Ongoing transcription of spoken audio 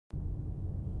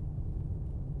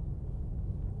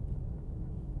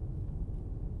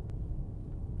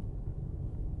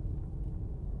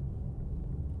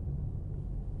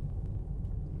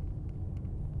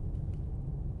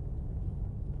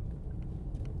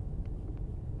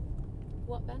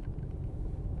what, Ben?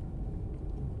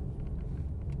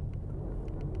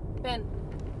 Ben.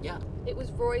 Yeah. It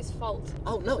was Roy's fault.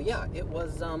 Oh no, yeah, it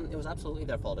was absolutely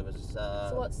their fault. It was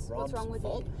So what's wrong with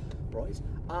fault. you? Roy's.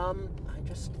 I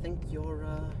just think you're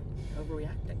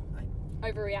overreacting.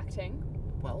 Overreacting?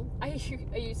 Well, Are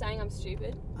you saying I'm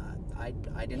stupid? I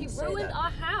didn't He say ruined that. our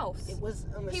house. It was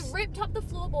a He ripped up the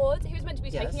floorboards. He was meant to be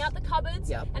Yes. taking out the cupboards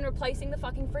Yep. and replacing the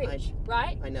fucking fridge,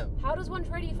 right? I know. How does one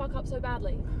tradie fuck up so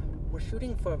badly? We're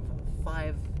shooting for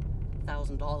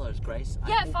 $5,000, Grace.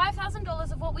 Yeah,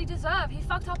 $5,000 of what we deserve. He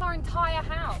fucked up our entire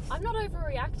house. I'm not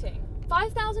overreacting.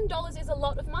 $5,000 is a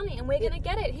lot of money, and we're gonna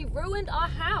get it. He ruined our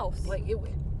house. But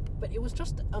it was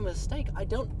just a mistake. I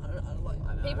don't.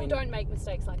 People don't make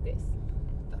mistakes like this.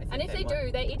 And if they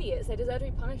do, they're idiots. They deserve to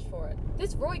be punished for it.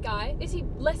 This Roy guy, is he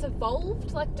less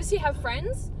evolved? Like, does he have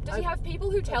friends? Does he have people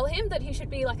who tell him that he should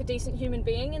be like a decent human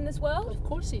being in this world? Of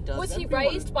course he does. Was he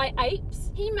raised by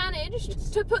apes? He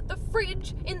managed to put the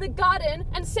fridge in the garden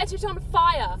and set it on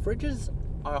fire. Fridges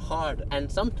are hard,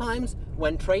 and sometimes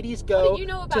when tradies go What do you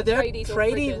know about to their tradies or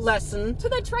tradie fridges? lesson, To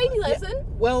their tradie lesson?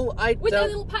 well, I With their don't.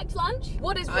 little packed lunch?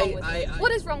 What is wrong with him? I-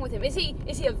 What is wrong with him? Is he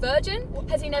a virgin?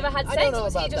 Has he never had I sex? don't know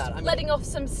Was he about just that. I mean- letting off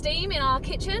some steam in our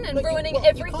kitchen and But you- ruining well, you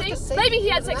can't everything? just say Maybe he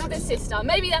it had was sex an with his accident. sister.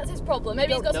 Maybe that's his problem.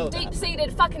 Maybe he's don't got some know that.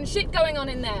 deep-seated fucking shit going on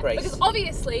in there. Grace. Because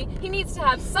obviously he needs to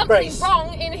have something Grace.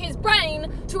 wrong in his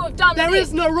brain to have done There this.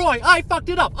 is no Roy. I fucked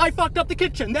it up. I fucked up the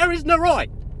kitchen. There is no Roy.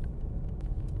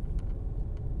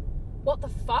 What the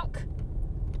fuck?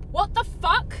 What the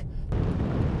fuck?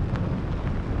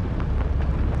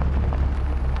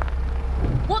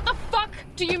 What the fuck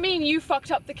do you mean you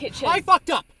fucked up the kitchen? I fucked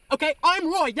up. Okay,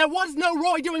 I'm Roy. There was no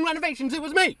Roy doing renovations. It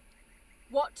was me.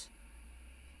 What?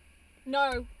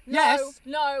 No. Yes.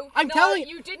 No. I'm no, telling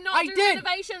you did not I do did.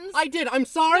 renovations. I did. I'm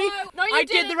sorry. No, you I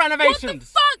didn't. did the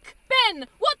renovations. What the fuck, Ben?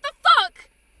 What the fuck?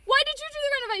 Why did you do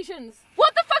the renovations?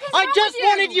 What the fuck is I wrong just with you?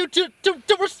 wanted you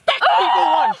to respect me for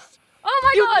once. Oh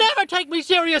my You god. never take me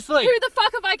seriously. Who the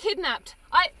fuck have I kidnapped?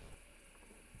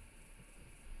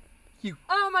 You.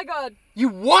 Oh my god. You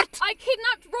what? I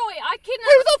kidnapped Roy. I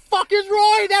kidnapped. Who the fuck is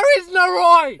Roy? There is no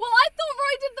Roy. Well, I thought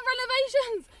Roy did the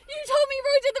renovations. You told me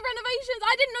Roy did the renovations.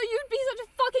 I didn't know you'd be such a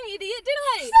fucking idiot, did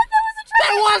I? You said there was a trunk.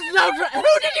 There was no.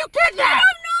 Who did you I kidnap?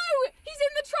 don't know. He's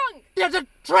in the trunk. There's a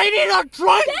train in a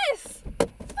trunk. Yes.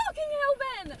 Fucking hell,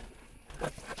 Ben.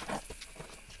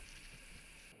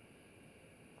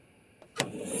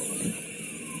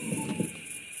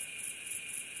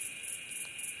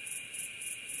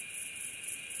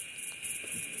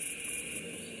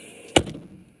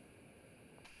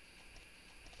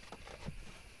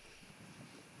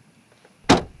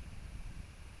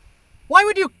 Why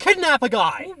would you kidnap a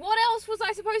guy? Well, what else was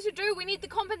I supposed to do? We need the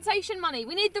compensation money.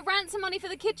 We need the ransom money for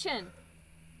the kitchen.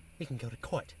 We can go to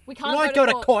court. We can't You know, go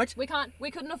to court. We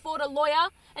We couldn't afford a lawyer.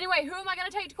 Anyway, who am I going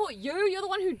to take to court? You? You're the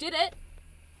one who did it.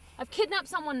 I've kidnapped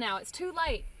someone now. It's too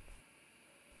late.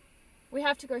 We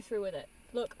have to go through with it.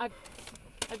 Look, I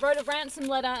wrote a ransom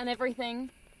letter and everything.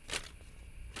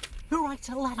 Who writes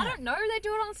a letter? I don't know. They do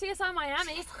it on CSI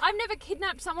Miami. I've never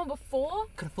kidnapped someone before.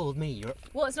 Could have fooled me. You're.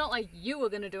 Well, it's not like you were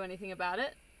going to do anything about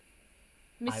it.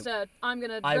 Mister, I'm going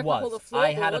to I rip up all the was.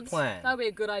 floorboards. I had a plan. That would be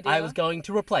a good idea. I was going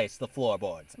to replace the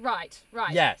floorboards. Right.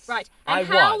 Yes, Right. I And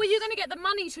how was. are you going to get the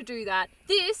money to do that?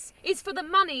 This is for the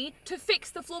money to fix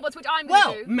the floorboards, which I'm going to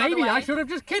Well, do. by the maybe way. I should have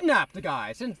just kidnapped the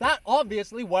guy, since that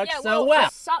obviously works Yeah, so well, well. you're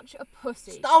such a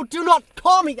pussy. Oh, do not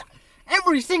call me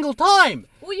every single time.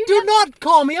 Well, you do never- not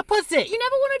call me a pussy. You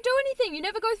never want to do anything. You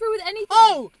never go through with anything.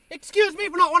 Oh, excuse me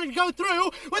for not wanting to go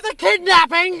through with a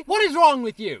kidnapping. What is wrong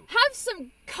with you? Have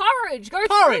some courage. Go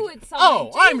Courage. through with something.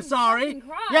 Oh, I'm Jesus sorry. fucking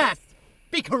Christ. Yes,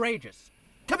 be courageous.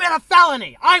 Commit a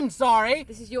felony. I'm sorry.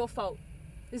 This is your fault.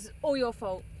 This is all your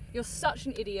fault. You're such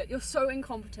an idiot. You're so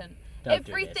incompetent. Don't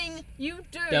do Everything this. you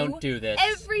do. Don't do this.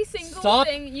 Every single Stop.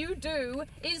 thing you do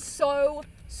is so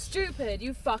stupid.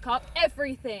 You fuck up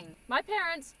everything. My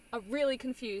parents are really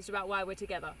confused about why we're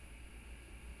together.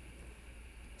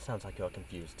 Sounds like you're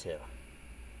confused too.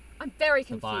 I'm very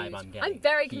The vibe confused. I'm getting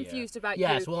very here. confused about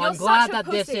Yes, you. well, You're I'm glad such a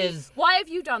that this pussy. is- Why have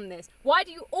you done this? Why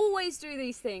do you always do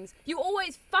these things? You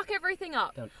always fuck everything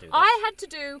up. Don't do this. I had to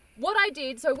do what I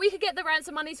did so we could get the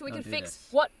ransom money so we Don't could do fix this.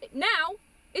 what now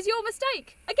is your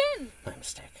mistake. Again. My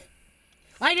mistake.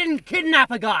 I didn't kidnap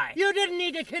a guy. You didn't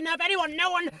need to kidnap anyone.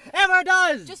 No one ever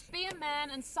does. Just be a man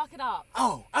and suck it up.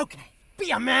 Oh, okay.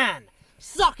 Be a man.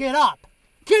 Suck it up.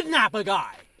 Kidnap a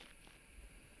guy.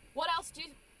 What else do you...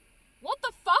 What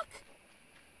the fuck?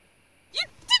 You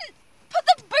didn't put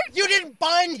the boot... You didn't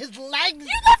bind his legs.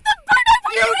 You left the boot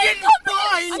open! You You didn't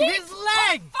bind incompetent his shit!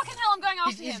 legs. Fucking hell, I'm going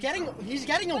after He's him.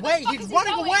 getting Where away. the fuck He's is he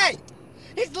running going? away.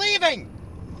 He's leaving.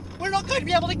 We're not going to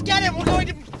be able to get him. We're going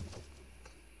to...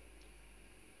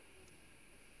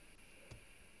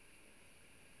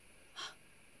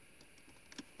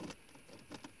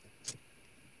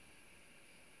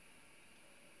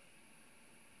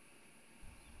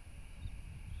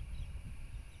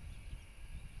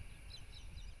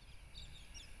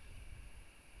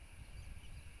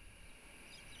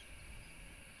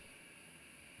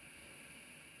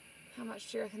 How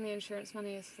much do you reckon the insurance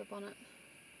money is for the bonnet?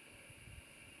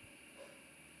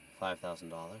 $5,000.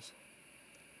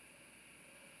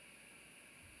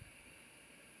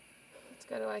 Let's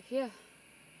go to IKEA.